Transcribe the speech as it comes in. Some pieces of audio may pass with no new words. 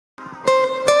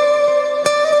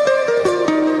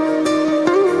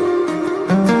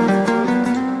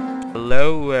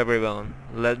Hello everyone,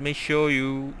 let me show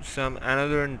you some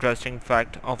another interesting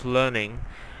fact of learning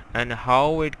and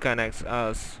how it connects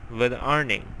us with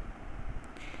earning.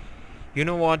 You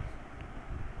know what?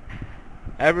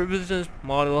 Every business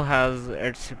model has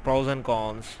its pros and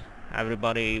cons.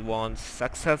 Everybody wants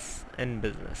success in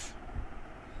business.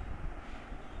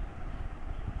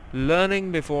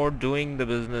 Learning before doing the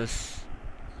business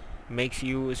makes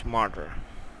you smarter.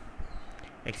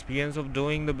 Experience of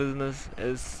doing the business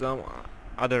is some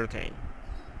other thing.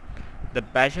 The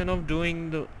passion of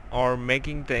doing or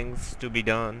making things to be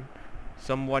done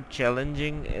somewhat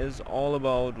challenging is all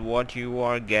about what you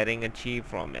are getting achieved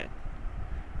from it.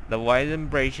 The wise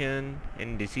impression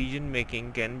in decision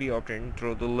making can be obtained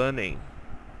through the learning.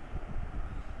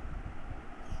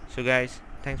 So guys,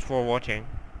 thanks for watching.